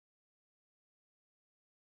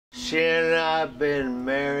She and I have been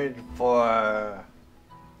married for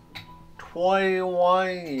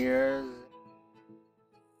 21 years.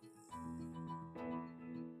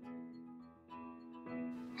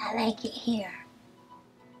 I like it here.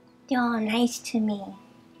 They're all nice to me.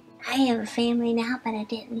 I have a family now, but I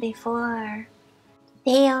didn't before.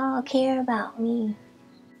 They all care about me.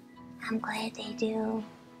 I'm glad they do.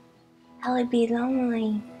 I would be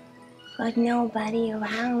lonely with nobody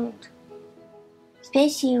around.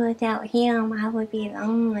 Especially without him, I would be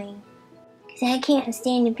lonely. 'Cause I can't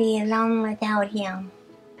stand to be alone without him.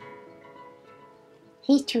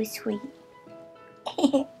 He's too sweet.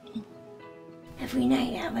 Every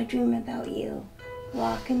night I would dream about you.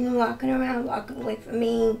 Walking around, walking away from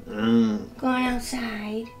me. Going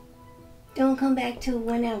outside. Don't come back till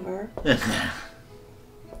whenever.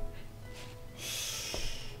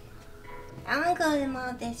 I'm gonna go to the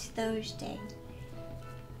mall this Thursday.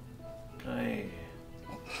 I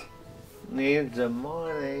need the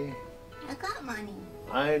money. I got money.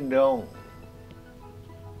 I don't.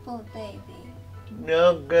 Oh, baby.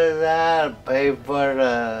 No, 'cause I pay for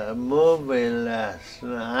the movie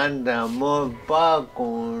lesson and the movie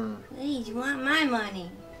popcorn. Please, you want my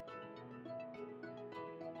money.